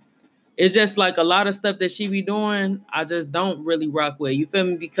 But it's just like a lot of stuff that she be doing, I just don't really rock with. You feel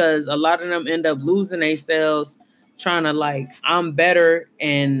me? Because a lot of them end up losing themselves trying to like, I'm better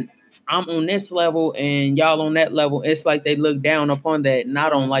and I'm on this level and y'all on that level. It's like they look down upon that, and I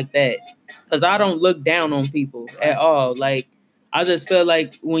don't like that. Because I don't look down on people at all. Like, I just feel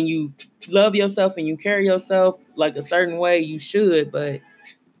like when you love yourself and you carry yourself like a certain way, you should. But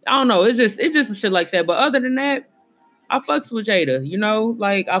I don't know. It's just some shit like that. But other than that, I fucks with Jada. You know,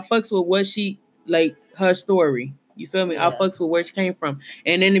 like I fucks with what she like her story. You feel me? Yeah. I fucks with where she came from.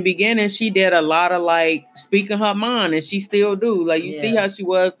 And in the beginning, she did a lot of like speaking her mind, and she still do. Like you see how she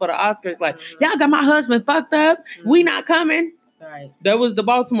was for the Oscars. Like y'all got my husband fucked up. We not coming. Right. That was the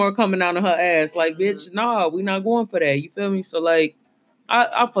Baltimore coming out of her ass. Like, bitch, nah, we not going for that. You feel me? So like,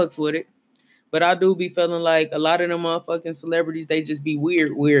 I fucks with it. But I do be feeling like a lot of them motherfucking celebrities, they just be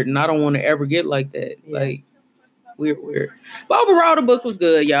weird. And I don't want to ever get like that. Yeah. Like, weird. But overall, the book was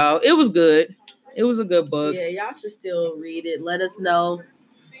good, y'all. It was good. It was a good book. Yeah, y'all should still read it. Let us know.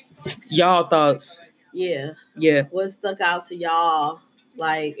 Y'all thoughts. Yeah. Yeah. What stuck out to y'all?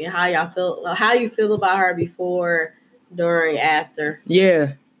 Like, and how y'all feel, how you feel about her before, during, after.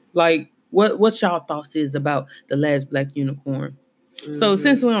 Yeah. Like, what y'all thoughts is about The Last Black Unicorn? Mm-hmm. So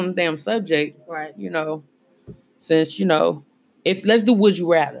since we're on the damn subject, right? You know, since if let's do Would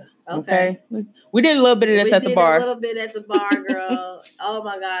You Rather. Okay. We did a little bit of this at the bar. A little bit at the bar, girl. Oh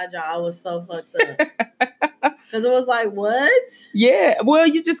my God, y'all, I was so fucked up. Because it was like, what? Yeah. Well,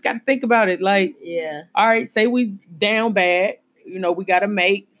 you just got to think about it. Like, yeah. All right, say we down bad. You know, we got to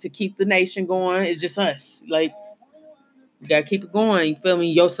make to keep the nation going. It's just us. Like, we got to keep it going. You feel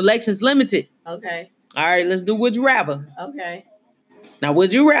me? Your selection's limited. Okay. All right, let's do Would You Rather. Okay. Now,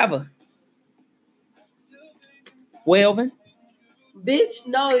 Would You Rather? Welvin? Bitch,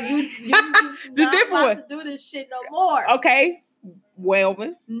 no, you the not different about one. to do this shit no more. Okay.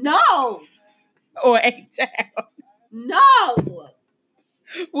 Welvin? No. Or A-Town? No.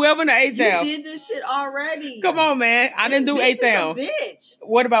 Welvin or A-Town? You did this shit already. Come on, man. I didn't do A-Town. Bitch.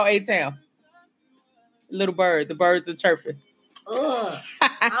 What about A-Town? Little bird. The birds are chirping. Ugh.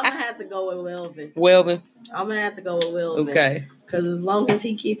 I'm going to have to go with Welvin. Welvin? I'm going to have to go with Welvin. Okay. Because as long as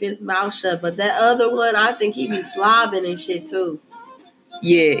he keep his mouth shut. But that other one, I think he be slobbing and shit too.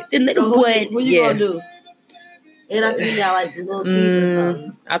 Yeah. The little boy. What you going to do? And I think he got like little teeth or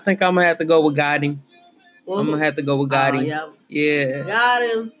something. I think I'm going to have to go with Gotti. Well, I'm going to have to go with Gotti. Yeah. Got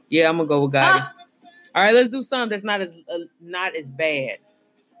him. Yeah, I'm going to go with Gotti. All right, let's do something that's not as bad.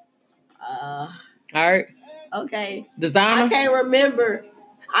 All right. Okay. Designer? I can't remember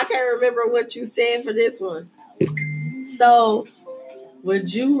what you said for this one. So,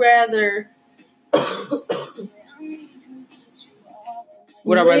 would you rather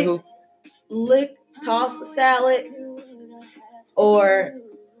Would I rather who? Lick toss a salad or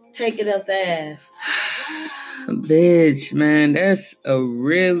take it up the ass? Bitch, man, that's a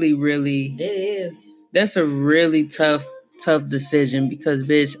really it is. That's a really tough decision because,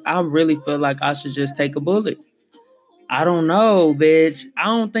 bitch, I really feel like I should just take a bullet. I don't know, bitch.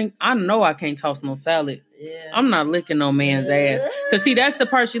 I know I can't toss no salad. Yeah. I'm not licking no man's ass. Cause see, that's the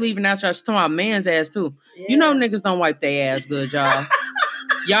part she leaving out. Y'all. She's talking about man's ass too. Yeah. You know niggas don't wipe their ass good, y'all.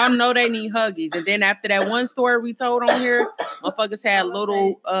 Y'all know they need Huggies. And then after that one story we told on here, motherfuckers had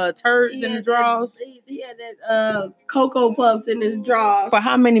little turds in the drawers. He had that Cocoa Puffs in his drawers. For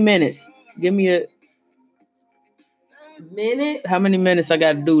how many minutes? Give me a minute. How many minutes I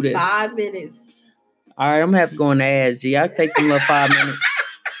gotta do this? 5 minutes. All right, I'm gonna have to go in the ass, G. I can take them little 5 minutes.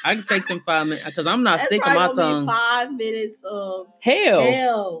 I can take them 5 minutes because I'm not sticking my tongue. 5 minutes of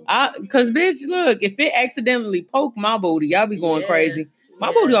hell. Cause bitch, look, if it accidentally poke my booty, I'll be going crazy.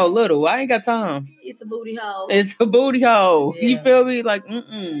 My booty all little. I ain't got time. It's a booty hole. It's a booty hole. Yeah. You feel me? Like,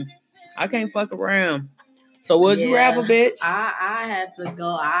 I can't fuck around. So would you rather, bitch? I have to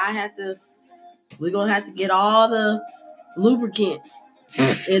go. We're gonna have to get all the lubricant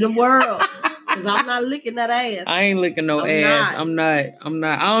in the world. Cause I'm not licking that ass. I ain't licking no ass. I'm not.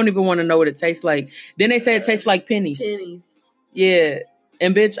 I don't even want to know what it tastes like. Then they say it tastes like pennies. Pennies. Yeah.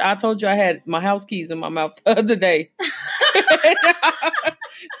 And bitch, I told you I had my house keys in my mouth the other day.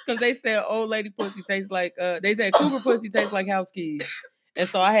 Cause they said old lady pussy tastes like they said cougar pussy tastes like house keys. And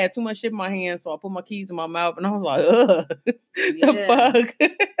so I had too much shit in my hand, so I put my keys in my mouth and I was like, ugh. The fuck?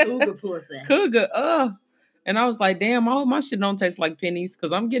 Cougar pussy. Cougar, And I was like, damn, all my shit don't taste like pennies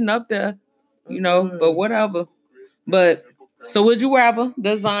because I'm getting up there. You know, but whatever. But so would you rather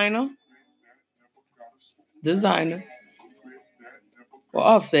designer or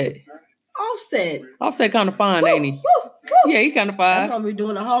Offset? Offset kind of fine, ain't he? Yeah, he kind of fine. That's what we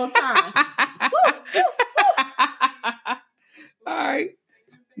doing the whole time. All right.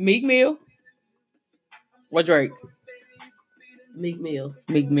 Meek Mill? What Drake? Meek Mill.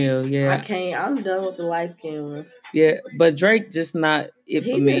 Meek Mill, yeah. I can't. I'm done with the light skin one. Yeah, but Drake just not it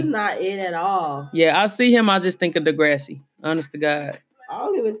for me. He's not it at all. Yeah, I see him. I just think of Degrassi. Honest to God. I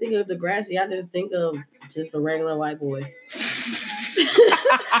don't even think of Degrassi. I just think of just a regular white boy.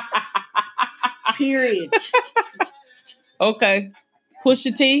 Period. Okay.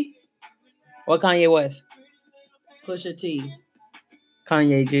 Pusha T or Kanye West? Pusha T.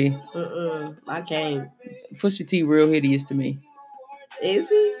 Kanye G. I can't. Pusha T real hideous to me. Is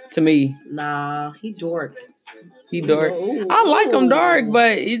he? To me. Nah, he dork. He dark. I like him dark,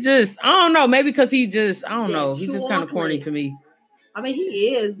 but he just, I don't know. Maybe because he just, I don't know. He just kind of corny to me. I mean,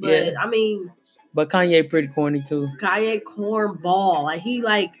 he is, but yeah. I mean. But Kanye pretty corny too. Kanye cornball. Like, he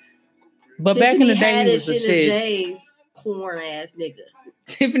like. But Tiffany back in the day, he was the shit. J's corn ass nigga.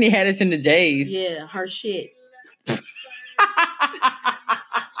 Tiffany Haddish in the J's. Yeah, her shit.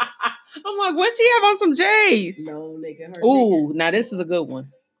 I'm like, what she have on some J's? No, nigga. Her Ooh, nigga. Now this is a good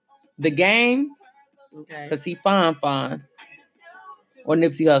one. The Game. Okay. Because he fine. Or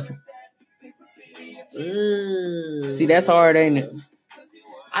Nipsey Hussle. See, that's hard, ain't it?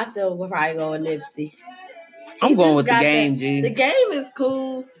 I still would probably go with Nipsey. I'm going with The Game, G. The Game is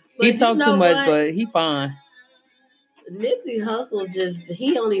cool. He talk too much, but he fine. Nipsey Hussle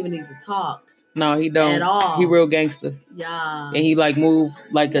he don't even need to talk. No, he don't. At all. He real gangster. Yeah. And he like move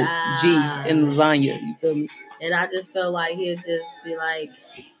like a G in lasagna. You feel me? And I just felt like he'd just be like,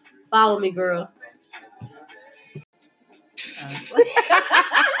 follow me, girl.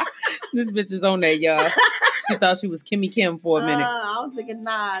 This bitch is on that, y'all. She thought she was Kimmy Kim for a minute. I was thinking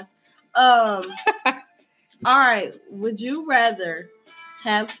Nas. All right. Would you rather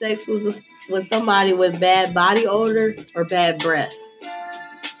have sex with somebody with bad body odor or bad breath?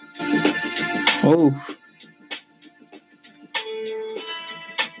 Oh.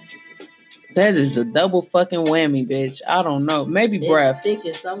 That is a double fucking whammy, bitch. I don't know. Maybe breath. It's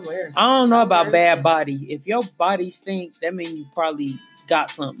stinking somewhere. I don't know about bad body. If your body stink, that means you probably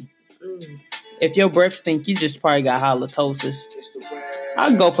got something. If your breath stink, you just probably got halitosis.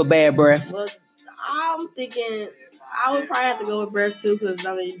 I'd go for bad breath. Well, I'm thinking I would probably have to go with breath too, because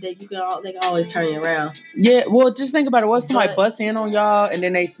I mean they can always turn you around. Yeah, well, just think about it. What somebody bust in on y'all and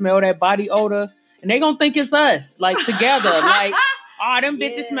then they smell that body odor and they gonna think it's us, like together, like, oh, them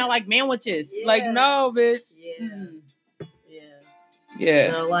bitches smell like manwiches. Yeah. Like, no, bitch.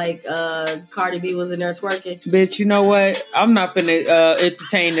 Yeah. So, like, Cardi B was in there twerking. Bitch, you know what? I'm not finna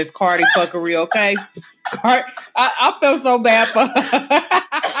entertain this Cardi fuckery, okay? I felt so bad for her.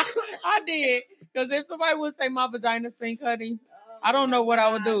 I did. Because if somebody would say my vagina stink, honey, I don't know what I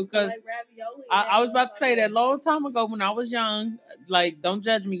would do. Because I was about to say that long time ago when I was young, like, don't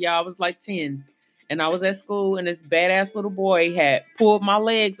judge me, y'all. I was like 10. And I was at school, and this badass little boy had pulled my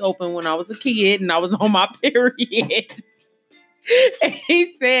legs open when I was a kid, and I was on my period. And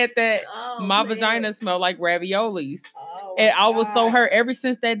he said that my vagina smelled like raviolis. And I was so hurt ever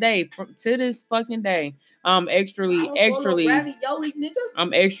since that day, to this fucking day. I'm extrally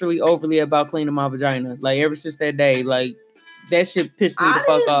overly about cleaning my vagina. Like, ever since that day, like, that shit pissed me the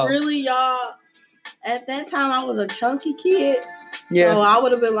fuck off. Really, y'all, at that time, I was a chunky kid. Yeah. So I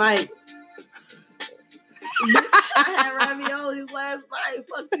would have been like, I had raviolis last night.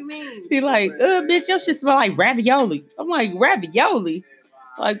 Fuck you mean? He like, bitch, your shit smell like ravioli. I'm like, ravioli?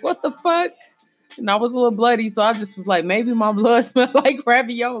 Like, what the fuck? And I was a little bloody, so I just was like, maybe my blood smelled like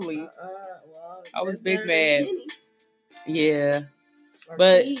ravioli. Well, I was big mad. Yeah.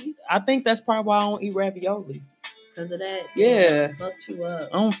 But I think that's probably why I don't eat ravioli. Because of that? Yeah. Fucked you up.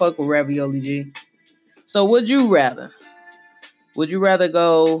 I don't fuck with ravioli, G. So would you rather? Would you rather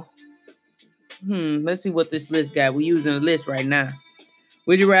go... let's see what this list got. We're using a list right now.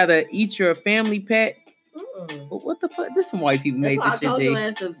 Would you rather eat your family pet? What the fuck? This some white people made this shit,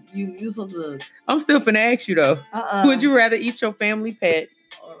 G. You supposed to... I'm still finna ask you though. Would you rather eat your family pet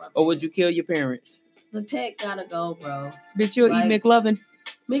or would you kill your parents? The pet gotta go, bro. Bitch, you'll eat McLovin.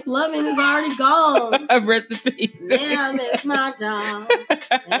 McLovin is already gone. Rest in peace. Yeah, I miss my dog.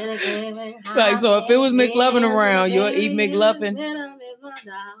 Like, so if it was McLovin around, you'll eat McLovin. I miss my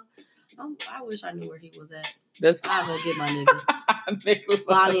dog. I wish I knew where he was at. That's I'm gonna get my nigga.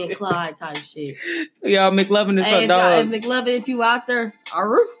 Bonnie and Clyde type shit. Y'all, McLovin is her dog. McLovin, if you out there,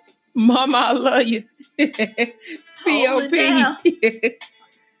 Mama, I love you. P.O.P.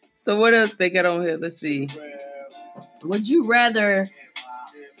 So what else they got on here? Let's see. Would you rather...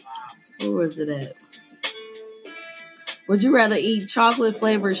 Where was it at? Would you rather eat chocolate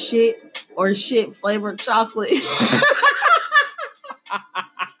flavored shit or shit flavored chocolate?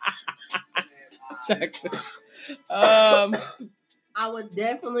 Chocolate. I I would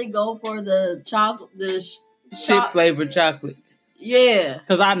definitely go for the chocolate, shit flavored chocolate. Yeah.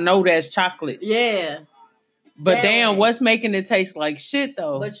 Because I know that's chocolate. Yeah. But that damn, way. what's making it taste like shit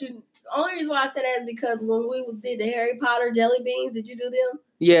though? But the only reason why I said that is because when we did the Harry Potter jelly beans, did you do them?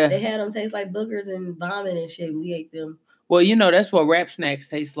 Yeah. They had them taste like boogers and vomit and shit. We ate them. Well, you know, that's what Rap Snacks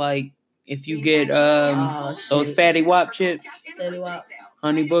taste like. If you get those Fatty Wop chips. Fatty Wop.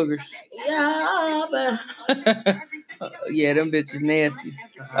 Honey boogers. Yeah, but yeah, them bitches nasty.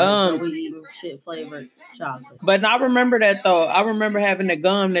 So we eating shit flavored chocolate. But I remember that though. I remember having the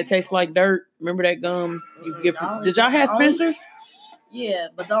gum that tastes like dirt. Remember that gum you get from? Did y'all have Spencer's? Yeah,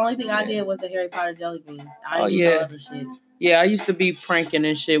 but the only thing I did was the Harry Potter jelly beans. I didn't do other shit. Yeah, I used to be pranking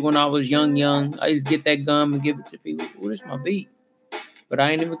and shit when I was young. I used to get that gum and give it to people. Ooh, this my beat. But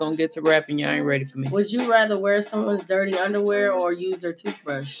I ain't even gonna get to rapping. Y'all ain't ready for me. Would you rather wear someone's dirty underwear or use their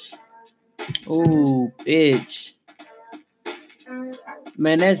toothbrush? Ooh, bitch.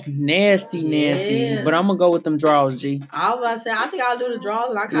 Man, that's nasty. Yeah. But I'm gonna go with them drawers, G. I was about to say, I think I'll do the drawers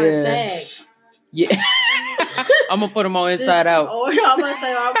and I kind of sag. Yeah. I'm gonna put them on inside out. Or I'm gonna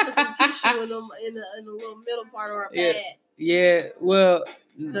say, I'll put some tissue in them in the little middle part or a pad. Yeah, well,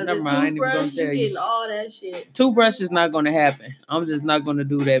 never mind. I ain't even gonna tell you. Getting all that shit. Toothbrush is not gonna happen. I'm just not gonna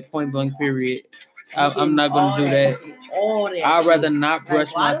do that point blank period. I'm not gonna do that. All that I'd rather not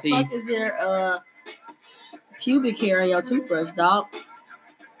brush my teeth. Why the fuck is there pubic hair in your toothbrush, dog?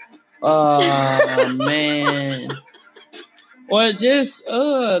 Oh man. Or just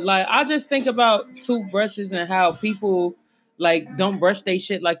like I just think about toothbrushes and how people like don't brush their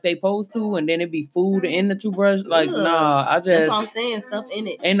shit like they supposed to, and then it be food in the toothbrush. Like, nah, I just that's what I'm saying, stuff in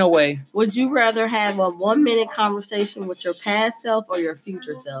it. Ain't no way. Would you rather have a 1-minute conversation with your past self or your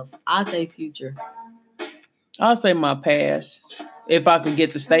future self? I say future. I'll say my past. If I could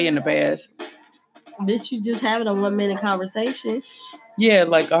get to stay in the past. Bitch, you just having a 1-minute conversation. Yeah,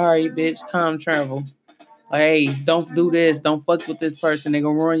 like, all right, bitch, time travel. Like, hey, don't do this. Don't fuck with this person. They're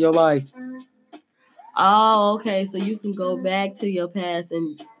gonna ruin your life. Oh, okay. So you can go back to your past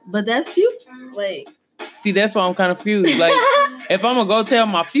but that's future. Wait. See, that's why I'm kind of confused. Like, if I'm gonna go tell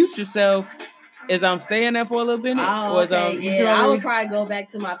my future self, is I'm staying there for a little bit? Oh, or okay. I would probably go back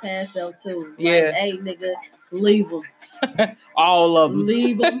to my past self too. Yeah. Like, hey, nigga, leave them. All of them.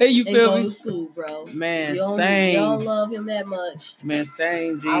 Leave them you and feel go me? to school, bro. Man, you same. You don't love him that much. Man,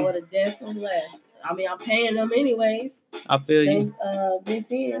 same, G. I would have definitely left. I mean, I'm paying them anyways. I feel you. This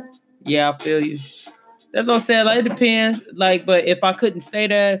is. Yeah, I feel you. That's what I'm saying. Like, it depends. Like, but if I couldn't stay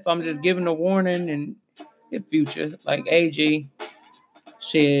there, if I'm just giving a warning and in future, like, AG,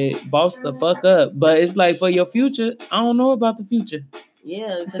 shit, boss the fuck up. But it's like for your future, I don't know about the future.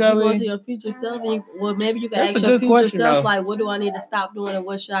 Yeah, because you go to your future self, and maybe you can ask your future question, self, though. like, what do I need to stop doing and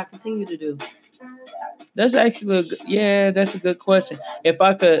what should I continue to do? That's actually that's a good question. If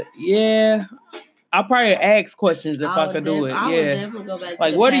I could, I'll probably ask questions if I could do it. I would definitely go back to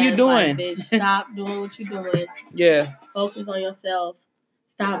like, the what past, are you doing? Like, bitch, stop doing what you're doing. Yeah. Focus on yourself.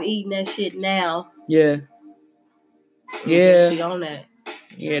 Stop eating that shit now. Yeah. Just be on that.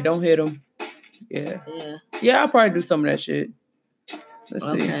 Yeah, don't hit them. Yeah, I'll probably do some of that shit. Let's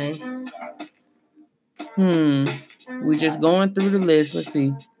see. We just going through the list. Let's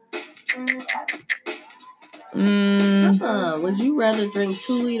see. Would you rather drink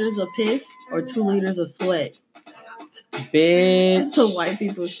 2 liters of piss or 2 liters of sweat? Bitch. That's some white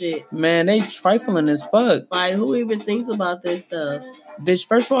people shit. Man, they trifling as fuck. Like, who even thinks about this stuff? Bitch,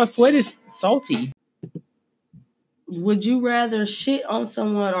 first of all, sweat is salty. Would you rather shit on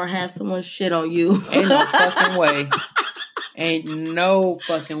someone or have someone shit on you? Ain't no fucking way. Ain't no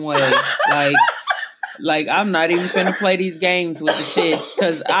fucking way. Like I'm not even finna play these games with the shit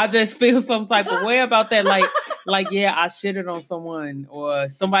because I just feel some type of way about that. Like yeah, I shitted on someone or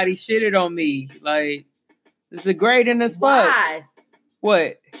somebody shitted on me. Like it's degrading as fuck. Why?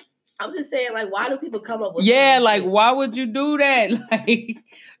 What? I'm just saying, like, why do people come up with like shit? Why would you do that? Like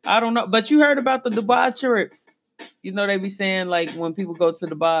I don't know. But you heard about the Dubai trips. You know they be saying like when people go to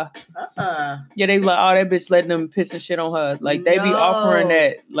Dubai. Yeah, they be like, oh, that bitch letting them piss and shit on her. Like they be offering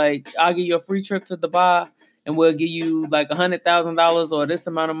that. Like I'll give you a free trip to Dubai and we'll give you like $100,000 or this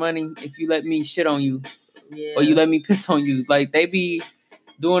amount of money if you let me shit on you. Yeah. Or you let me piss on you. Like they be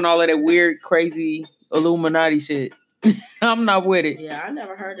doing all of that weird, crazy Illuminati shit. I'm not with it. Yeah, I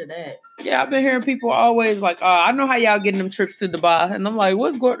never heard of that. Yeah, I've been hearing people always like, oh, I know how y'all getting them trips to Dubai. And I'm like,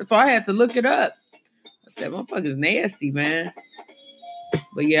 what's going on? So I had to look it up. I said, motherfucker's nasty, man.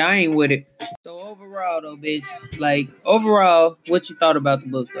 But yeah, I ain't with it. So overall, though, bitch, like, overall, what you thought about the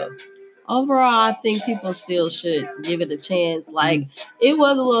book, though? Overall, I think people still should give it a chance. Like, it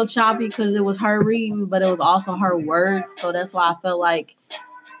was a little choppy because it was her reading, but it was also her words. So that's why I felt like,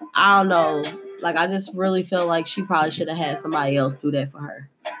 I don't know. Like, I just really feel like she probably should have had somebody else do that for her.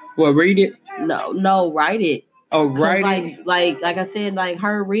 Well, read it? No, write it. Oh, write it? Like I said, like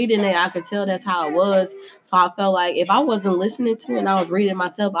her reading it, I could tell that's how it was. So I felt like if I wasn't listening to it and I was reading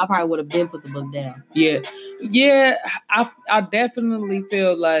myself, I probably would have been put the book down. Yeah. I definitely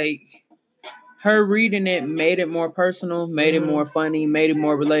feel like her reading it made it more personal, made it more funny, made it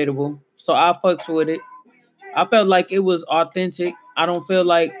more relatable. So I fucks with it. I felt like it was authentic. I don't feel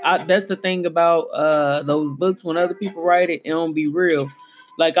like that's the thing about those books. When other people write it, it don't be real.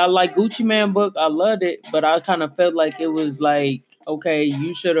 Like, I like Gucci Mane book. I loved it, but I kind of felt like it was like, okay,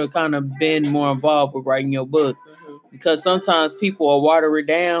 you should have kind of been more involved with writing your book, because sometimes people will water it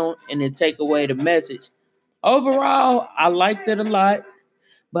down and then take away the message. Overall, I liked it a lot,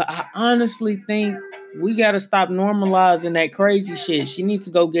 but I honestly think we got to stop normalizing that crazy shit. She needs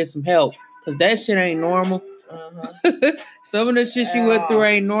to go get some help, because that shit ain't normal. Some of the shit she went through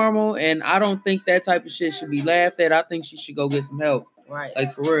ain't normal, and I don't think that type of shit should be laughed at. I think she should go get some help. Right.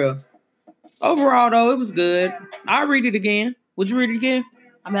 Like, for real. Overall, though, it was good. I'll read it again. Would you read it again?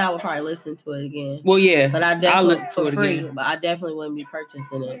 I mean, I would probably listen to it again. Well, yeah. But I definitely listen to it free, again. but I definitely wouldn't be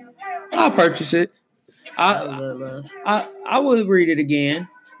purchasing it. I'll purchase it. That was good, love. I would read it again.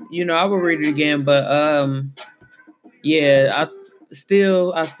 You know, I would read it again, but yeah, I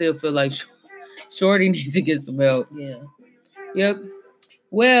still feel like Shorty needs to get some help. Yeah. Yep.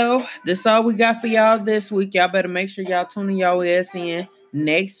 Well, that's all we got for y'all this week. Y'all better make sure y'all tuning y'all ass in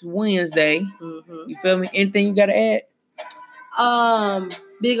next Wednesday. You feel me? Anything you gotta add?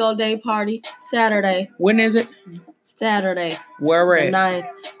 Big old day party Saturday. When is it? Saturday. Where at? The 9th.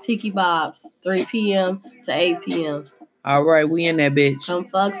 Tiki Bob's, 3 p.m. to 8 p.m. All right, we in that bitch. Come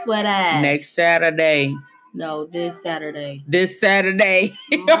fuck sweat ass. Next Saturday. No, this Saturday. This Saturday.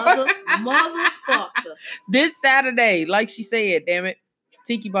 Motherfucker. This Saturday, like she said, damn it.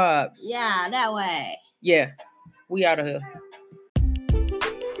 Tiki Bob's. Yeah, that way. Yeah, we out of here.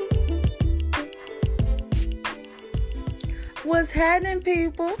 What's happening,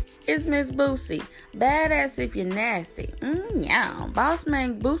 people? It's Miss Boosie. Badass if you're nasty. Yeah. Boss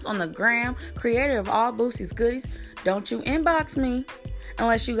man Boost on the gram. Creator of all Boosie's goodies. Don't you inbox me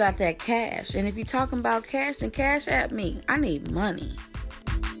unless you got that cash. And if you're talking about cash, then cash at me. I need money.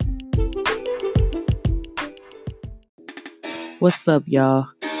 What's up, y'all?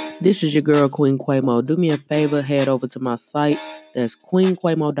 This is your girl, Queen Quamo. Do me a favor, head over to my site. That's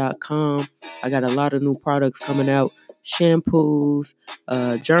queenquamo.com. I got a lot of new products coming out. Shampoos,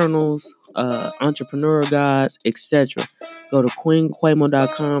 journals, entrepreneur guides, etc. Go to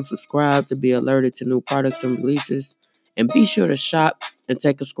queenquamo.com, subscribe to be alerted to new products and releases, and be sure to shop and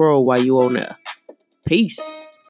take a scroll while you on there. Peace.